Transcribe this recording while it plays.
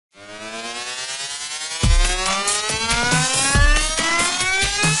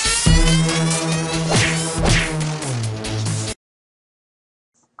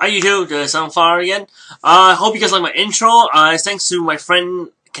YouTube, the Sunflower again. I hope you guys like my intro. Thanks to my friend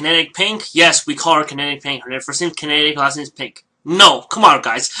Kinetic Pink. Yes, we call her Kinetic Pink. Her first name's Kinetic, last name's Pink. No, come on,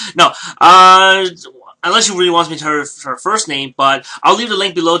 guys. No, unless she really wants me to her first name, but I'll leave the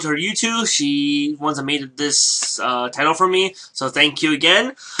link below to her YouTube. She once made this title for me, so thank you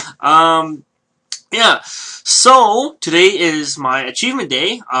again. Yeah, so today is my achievement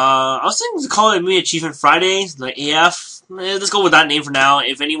day. I was thinking to call it maybe Achievement Friday, like AF. Let's go with that name for now.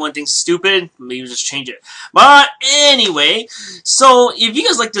 If anyone thinks it's stupid, maybe just change it. But anyway, so if you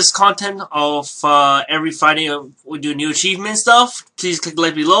guys like this content of every Friday we do new achievement stuff, please click the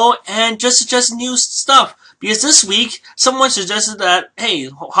link below and just suggest new stuff. Because this week, someone suggested that, hey,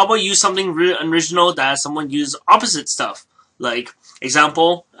 how about use something really original that someone used opposite stuff? Like,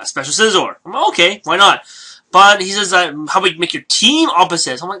 example, a special scissor. I'm like, okay, why not? But he says that, how about you make your team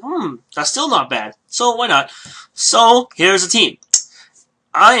opposites? I'm like, that's still not bad. So, why not? So, here's the team.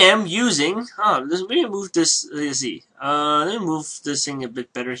 I am using, let me move this, let's see. Let me move this thing a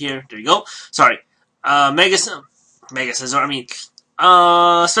bit better here. There you go. Sorry. Mega Scissor,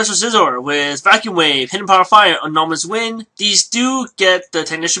 Special Scissor with Vacuum Wave, Hidden Power Fire, Anomalous Wind. These do get the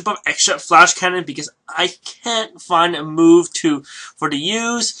Technician buff, Extra Flash Cannon, because I can't find a move for to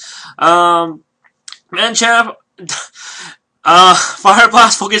use. Manchap, Fire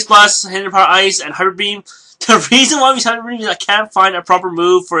Blast, Focus Blast, Hidden Power Ice, and Hyper Beam. The reason why we use Hyper Beam is I can't find a proper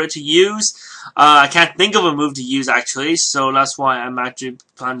move for it to use. I can't think of a move to use, actually, so that's why I'm actually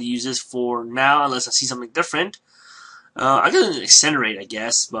planning to use this for now, unless I see something different. I can Incinerate, I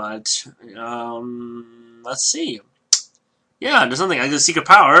guess, but, let's see. Yeah, there's nothing. I got Secret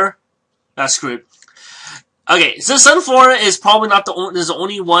Power. That's screwed. Okay, so Sunflower is probably not the only, there's the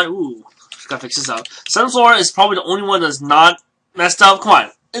only one, ooh, gotta fix this out. Sunflower is probably the only one that's not messed up. Come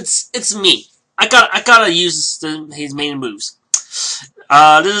on, it's me. I gotta use his main moves.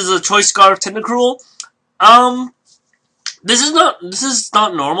 This is a Choice Scarf Tentacruel. This is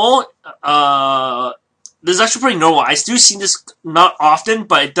not normal. This is actually pretty normal. I do see this not often,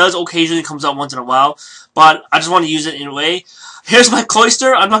 but it does occasionally comes out once in a while. But I just want to use it anyway. Here's my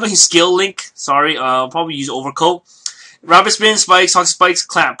Cloister. I'm not going to use Skill Link. Sorry. I'll probably use Overcoat. Rapid Spin, Spikes, Toxic Spikes,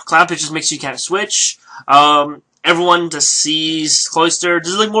 Clamp. Clamp, it just makes you can't switch. Everyone just sees Cloister.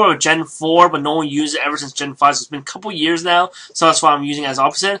 This is like more of a Gen 4, but no one used it ever since Gen 5. So it's been a couple years now. So that's why I'm using it as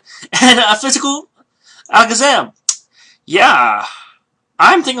opposite. And a Physical Alakazam. Yeah.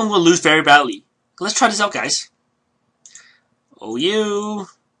 I'm thinking I'm going to lose very badly. Let's try this out, guys. Oh, you.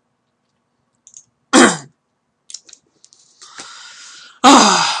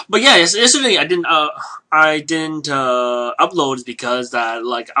 But yeah, yesterday I didn't upload because that,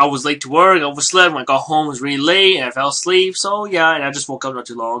 like, I was late to work, I overslept, when I got home it was really late, and I fell asleep, so yeah, and I just woke up not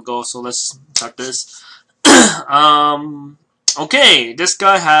too long ago, so let's start this. Okay, this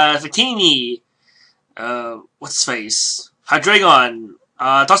guy has Victini, what's his face? Hydreigon,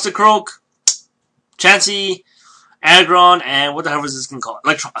 Toxicroak, Chansey, Aggron, and what the hell was this going to call it?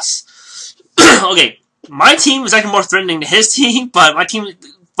 Electros. Okay, my team is actually more threatening than his team, but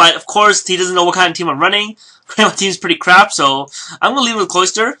of course, he doesn't know what kind of team I'm running. My team's pretty crap, so I'm going to leave with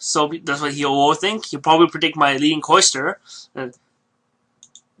Cloister, so that's what he'll think. He'll probably predict my leading Cloister.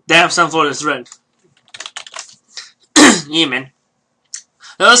 Damn, Sunflower is red. Yeah, man.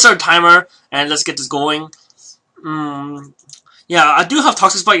 Now let's start a timer, and let's get this going. Yeah, I do have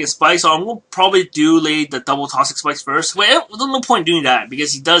Toxic Spike and Spike, so I'm going to probably lay the double Toxic Spikes first. Wait, there's no point doing that,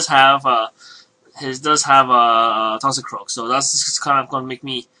 because he does have, Toxicroak, so that's just kind of going to make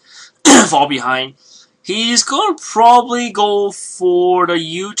me fall behind. He's going to probably go for the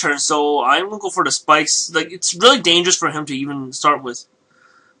U-turn, so I'm going to go for the Spikes. Like, it's really dangerous for him to even start with.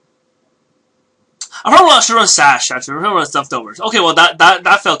 I probably should run Sash, actually. I run Stuffed Overs. Okay, well,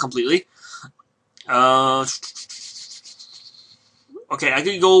 that failed completely. Okay, I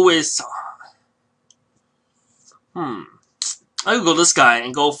could go with, I could go this guy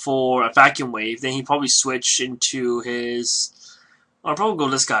and go for a Vacuum Wave, then he'd probably switch into his, I'll probably go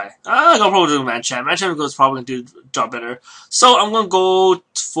this guy. I'll probably do Mancham. Mancham is probably going to do the job better. So I'm going to go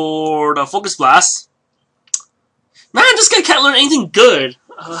for the Focus Blast. Man, this guy can't learn anything good.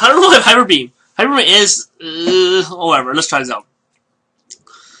 I don't know if Hyper Beam. Hyper Beam is, whatever, let's try this out.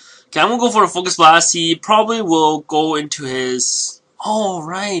 Okay, I'm going to go for the Focus Blast. He probably will go into his, oh,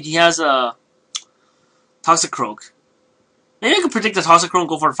 right, he has a Toxicroak. Maybe I could predict the Toxicroak and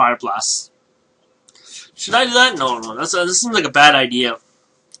go for a Fire Blast. Should I do that? No, this seems like a bad idea.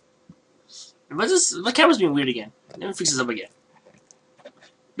 My camera's being weird again. Let me fix this up again.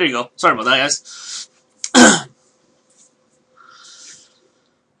 There you go. Sorry about that, guys.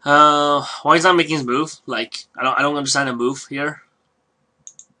 Why he's not making his move? Like, I don't understand the move here.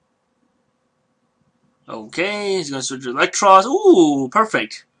 Okay, he's gonna switch to Electros. Ooh,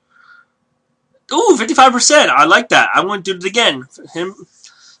 perfect. Ooh, 55%. I like that. I'm gonna do it again. Him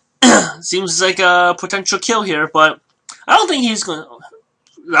seems like a potential kill here, but I don't think he's gonna.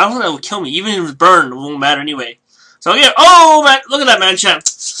 I don't think that would kill me. Even if it was burned, it won't matter anyway. So yeah. Oh man, look at that, man, champ.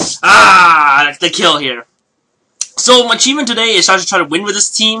 Ah, the kill here. So my achievement today is to try to win with this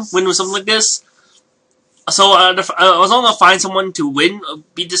team, win with something like this. So I was only gonna find someone to win,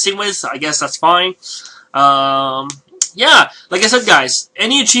 beat this team with. I guess that's fine. Yeah, like I said, guys,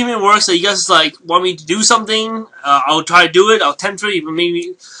 any achievement works that you guys like want me to do something. I'll try to do it. I'll attempt to it. Even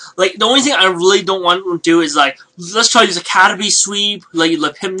maybe like the only thing I really don't want to do is like let's try to use Academy Sweep, like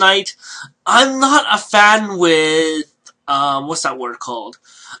Pimp Night. I'm not a fan with what's that word called?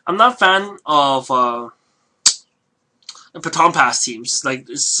 I'm not a fan of Baton Pass teams. Like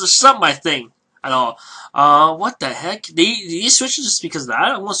it's just not my thing at all. What the heck? Did you switch it just because of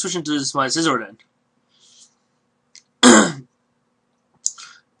that? I'm gonna switch into my Scissor then.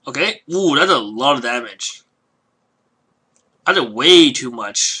 Okay. Ooh, that's a lot of damage. I did way too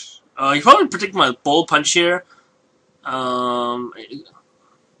much. You probably predict my Bold Punch here. Yeah,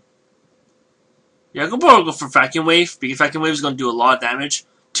 I could probably go for Vacuum Wave, because Vacuum Wave is going to do a lot of damage.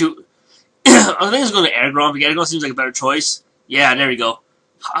 I think it's going to Air Grom, because Air Grom seems like a better choice. Yeah, there we go.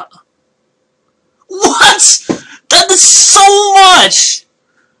 What? That did so much!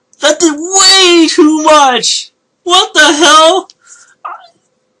 That did way too much! What the hell?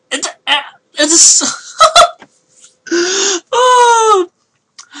 It's oh,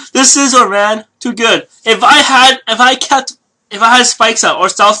 this Scissor, man, too good. If I had spikes up or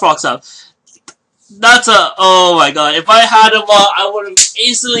stealth rocks up, that's a oh my god. If I had them all, I would have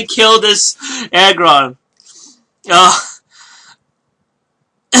instantly killed this Aggron. If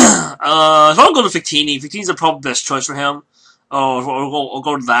I'll go to Victini, Victini's the probably best choice for him. Or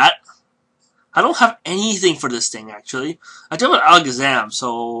go to that. I don't have anything for this thing, actually. I do have an Alakazam,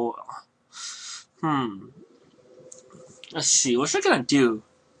 so... Let's see, what should I gonna do?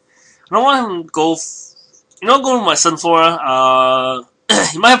 I don't want him to go... go with my Sunflora.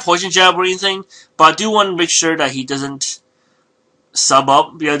 He might have Poison Jab or anything, but I do want to make sure that he doesn't sub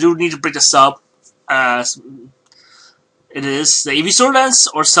up. Yeah, I do need to break the sub. It is. If he Sword Dance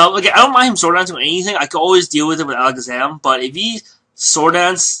or sub... Okay, I don't mind him Sword Dancing or anything. I could always deal with it with Alakazam, but if he... Sword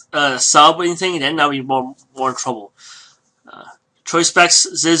Dance, sub or anything, then I'll be more in trouble. Choice Specs,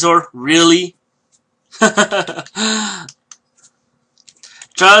 Scizor, really?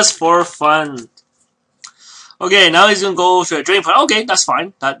 Just for fun. Okay, now he's gonna go to a Drain Punch. Okay, that's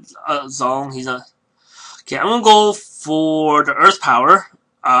fine. That as long he's a. Okay, I'm gonna go for the Earth Power.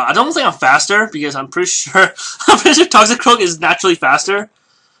 I don't think I'm faster because I'm pretty sure Toxicroak is naturally faster.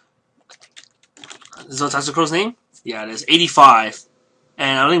 Is that Toxicroak's name? Yeah, it is. 85.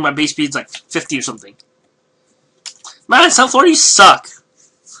 And I think my base speed's like 50 or something. Man, Sunflora, you suck.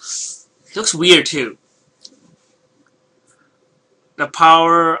 He looks weird too. The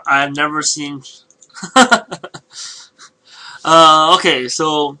power I've never seen. Okay,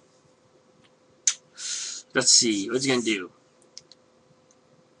 so let's see. What's he gonna do?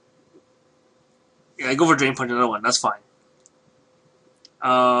 Yeah, I go for Drain Punch, another one. That's fine.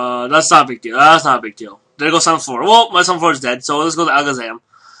 That's not a big deal. That's not a big deal. There goes Sunflora. Well, my Sunflora is dead, so let's go to Alakazam.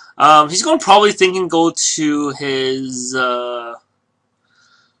 He's going to probably thinking go to his, okay,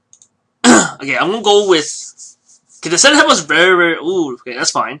 I'm going to go with, okay, the Zen Headbutt's very, ooh, okay,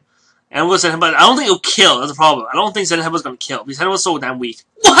 that's fine. And I'm going to Zen Headbutt, I don't think it'll kill, that's the problem. I don't think Zen Headbutt's going to kill, because Zen Headbutt's so damn weak.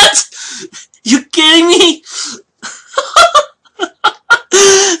 What? You kidding me?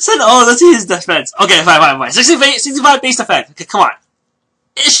 Oh, let's see his defense. Okay, fine. 65 base defense. Okay, come on.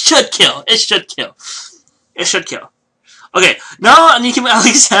 It should kill. Okay, now I need to keep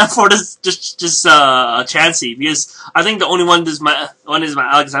Alakazam for this just Chansey, because I think the only one my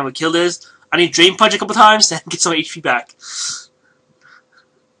Alakazam would kill this. I need Drain Punch a couple times and get some HP back.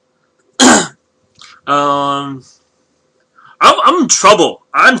 I'm in trouble.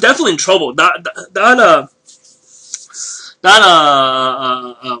 I'm definitely in trouble. What's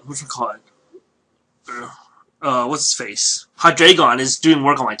it called? What's his face? Hydreigon is doing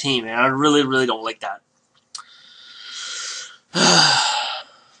work on my team, and I really don't like that.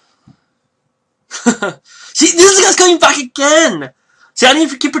 See, this guy's coming back again! See, I need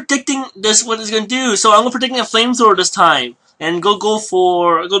to keep predicting this, what he's gonna do, so I'm predicting a Flamethrower this time, and go to my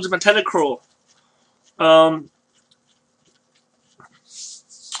Tentacruel.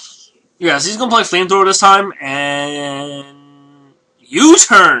 Yeah, so he's gonna play Flamethrower this time, and...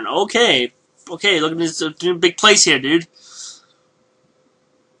 U-turn! Okay, look at this, doing big plays here, dude.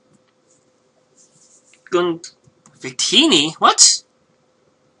 Victini? What?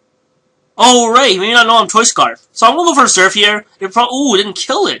 Oh, right. Maybe not know I'm Choice Scarf. So I'm gonna go for a Surf here. It probably, ooh, didn't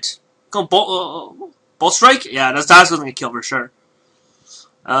kill it. Go Bolt Strike? Yeah, that's gonna kill for sure.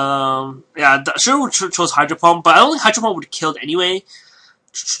 Yeah, sure would chose Hydro Pump, but I don't think Hydro Pump would have killed anyway.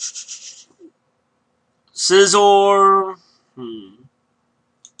 Scizor.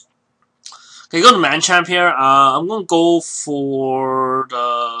 Okay, go to Machamp here. I'm gonna go for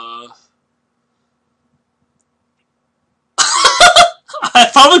the. I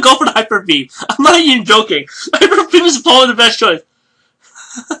probably go for the Hyper Beam. I'm not even joking. Hyper Beam is probably the best choice.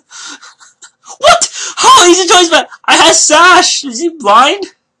 What? How easy choice, man? I had Sash. Is he blind?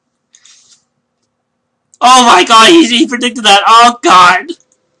 Oh my god, he predicted that. Oh god.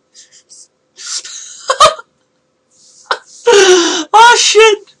 Oh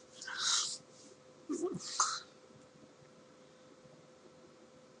shit.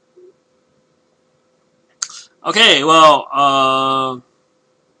 Okay, well,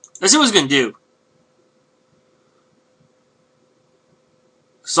 let's see what he's gonna do.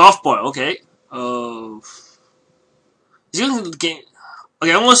 Soft boil, okay. He's gonna get.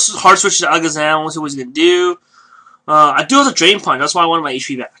 Okay, I'm gonna hard switch to Alakazam. I want to see what he's gonna do. I do have the Drain Punch. That's why I wanted my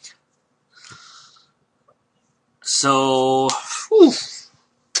HP back. So, whew.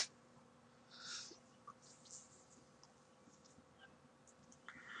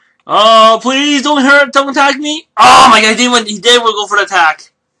 Oh, please don't hurt. Don't attack me. Oh my god, he did go for the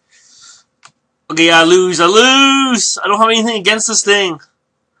attack. Okay, I lose. I don't have anything against this thing.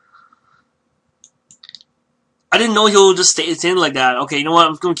 I didn't know he'll just stay in like that. Okay, you know what?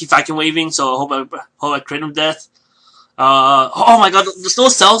 I'm gonna keep vacuum waving, so I hope I crit him death. Oh my god, there's no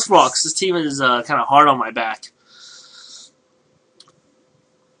Stealth Rocks. This team is kind of hard on my back.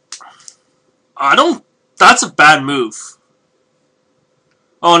 I don't. That's a bad move.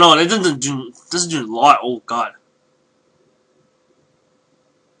 Oh no, it doesn't do a lot. Oh god.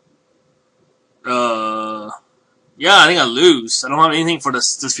 Yeah, I think I lose. I don't have anything for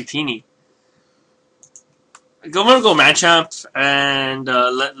this Victini. I'm gonna go Machamp and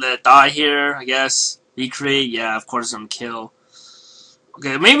let it die here, I guess. Recreate, yeah, of course I'm gonna kill.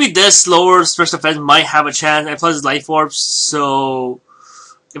 Okay, maybe this lower special defense might have a chance, and plus Life Orb, so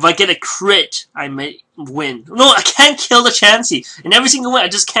if I get a crit, I may win. No, I can't kill the Chansey. In every single win, I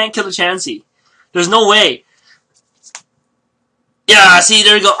just can't kill the Chansey. There's no way. Yeah, see,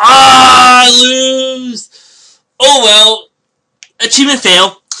 there we go. Ah, I lose! Oh well. Achievement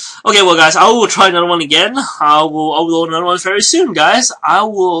fail. Okay, well guys, I will try another one again. I will upload another one very soon, guys. I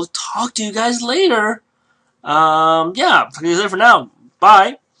will talk to you guys later. Yeah, talk to you later for now.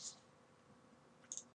 Bye.